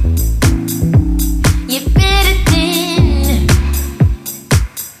 You're better than.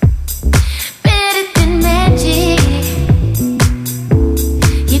 Better than magic.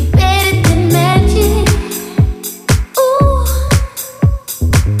 You're better than magic. Ooh.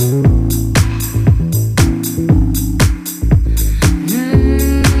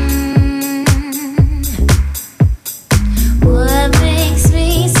 What makes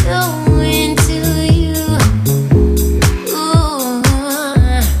me so into you? Ooh.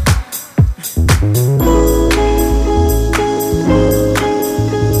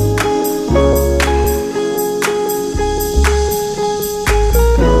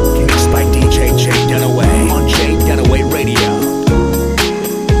 Mixed by DJ J Dunaway on J Dunaway Radio.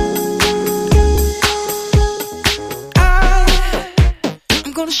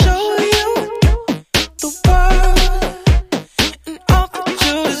 I'm gonna show you the world and all that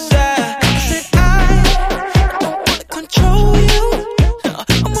you desire. I said I don't wanna control you. No,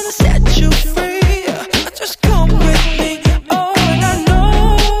 I'm gonna set you free. Just come with me. Oh, and I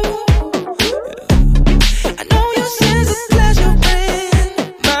know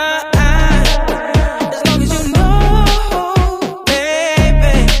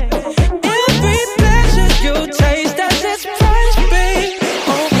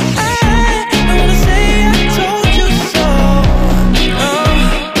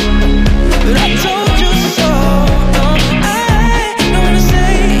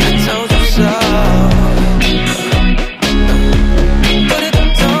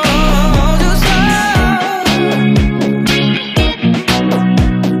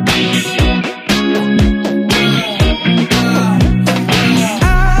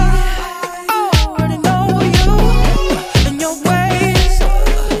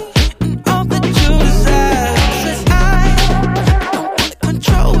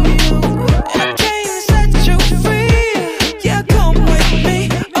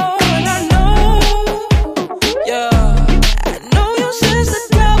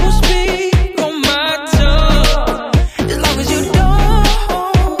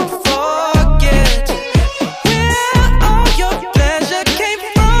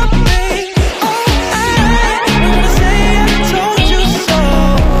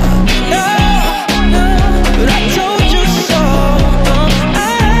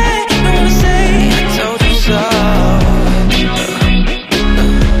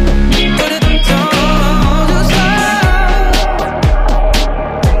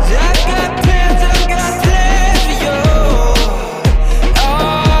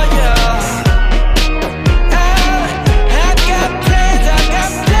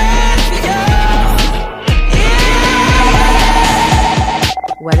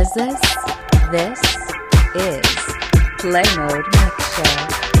What is this? This is Play Mode Mix Show.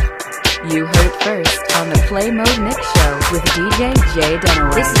 You heard it first on the Play Mode Mix Show with DJ Jay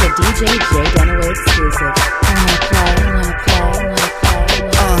Dunaway. This is a DJ Jay Dunaway exclusive. Wanna play, wanna play, wanna play,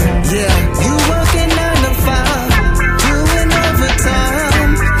 wanna play. Yeah, you working 9 to 5, doing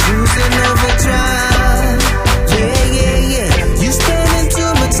overtime, cruising overdrive. Yeah, yeah, yeah. You spending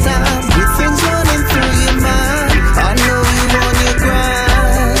too much time with things running through your mind. I know you on your grind.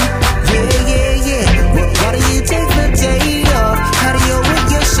 Yeah, yeah, yeah. Why do you take the day off? How do you with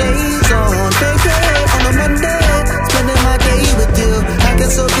your shades on? Baby, on a Monday, spending my day with you. I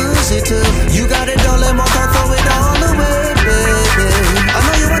get so busy too. You got it all and more, don't throw it all away, baby. I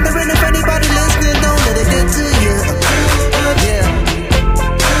know you're wondering if anybody listening, don't let it get to you. Yeah.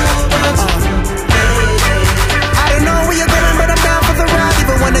 I don't know where you're going, but I'm down for the ride,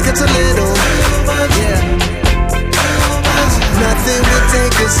 even when it gets a little. Yeah. Nothing will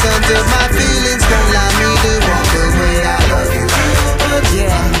take us under my feelings, don't allow me to walk away. I love you.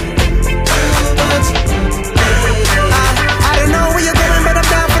 Yeah. I don't know where you're going, but I'm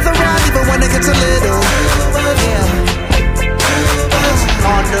down for the ride, even when it gets a little. Yeah.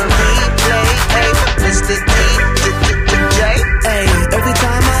 On the replay, hey, Mr. DJ. Hey, every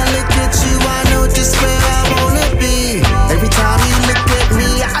time I look at you, I know just where I wanna be. Every time you look at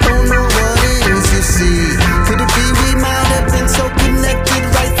me, I don't know what it is you see. Could it be we might have been so connected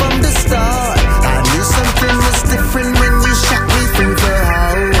right from the start? I knew something was different when you shot me through the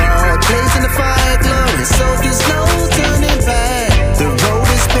heart. Blazing the fire glory, so there's no turning back. The road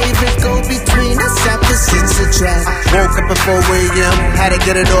is paved, it go between us opposites attract. Woke up at 4 a.m., had to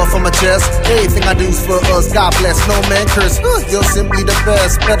get it off on my chest. Everything I do's for us, God bless, no man curse. You're simply the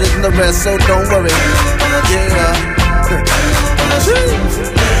best, better than the rest, so don't worry. Yeah.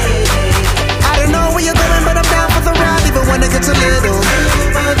 I don't know where you're going, but I'm down for the ride, even when it gets a little.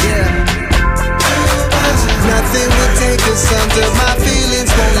 Yeah. Nothing will take us under my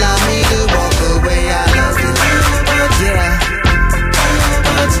feelings, won't allow me to walk away. I love you. Yeah.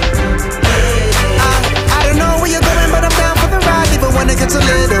 I don't know where you're going, but I'm down for the ride, even when it gets a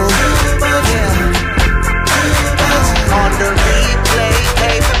little. Yeah. On the replay,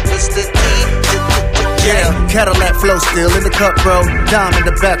 hey, Mr. D. Yeah, Cadillac flow still in the cup, bro. Down in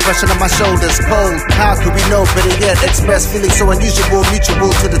the back, rushing on my shoulders, cold. How could we know? Better yet, express feelings so unusual,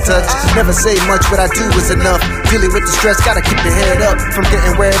 mutual to the touch. Never say much, what I do is enough. Dealing with the stress, gotta keep your head up from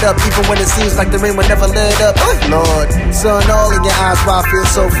getting weared up, even when it seems like the rain will never let up. Lord, sun all in your eyes, why I feel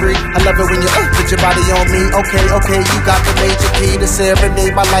so free. I love it when you put your body on me. Okay, okay, you got the major key to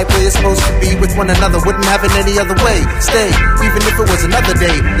serenade my life where it's supposed to be with one another. Wouldn't have it any other way. Stay, even if it was another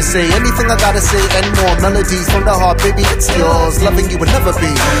day. To say anything I gotta say and more. Melodies from the heart, baby, it's yours. Loving you would never be.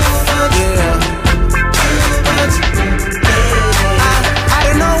 Yeah. I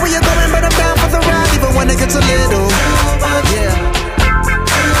don't know where you're going, but I'm down for the ride, even when it gets a little. Yeah.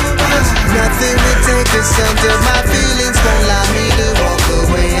 Nothing will take us under my feelings, won't allow me to walk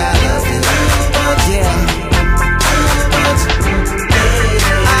away. I love you. Yeah.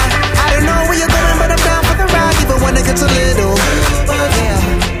 I don't know where you're going, but I'm down for the ride, even when it gets a little.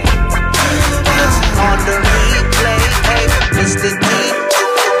 Yeah. On the replay, hey, Mr. D.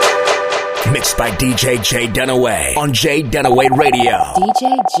 Mixed by DJ Jay Dunaway on Jay Dunaway Radio.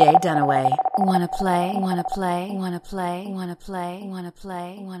 DJ Jay Dunaway. Wanna play, wanna play, wanna play, wanna play, wanna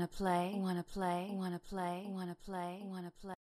play, wanna play, wanna play, wanna play, wanna play, wanna play.